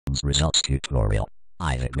Programs Results Tutorial.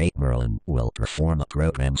 Isaac Merlin will perform a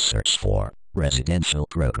program search for residential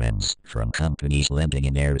programs from companies lending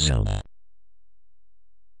in Arizona.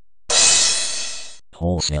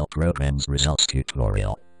 Wholesale Programs Results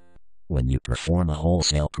Tutorial. When you perform a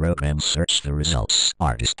wholesale program search, the results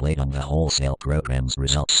are displayed on the wholesale programs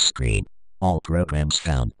results screen. All programs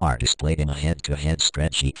found are displayed in a head-to-head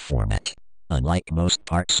spreadsheet format. Unlike most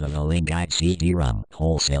parts of a LingGuide CD-ROM,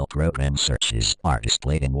 wholesale program searches are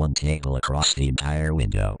displayed in one table across the entire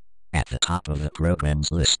window. At the top of the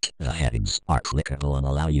programs list, the headings are clickable and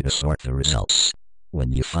allow you to sort the results.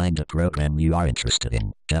 When you find a program you are interested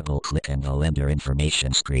in, double-click and the lender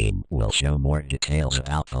information screen will show more details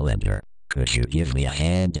about the lender. Could you give me a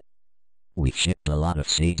hand? We shipped a lot of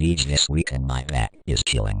CDs this week and my back is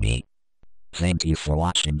killing me. Thank you for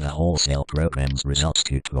watching the Wholesale Programs Results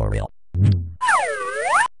Tutorial.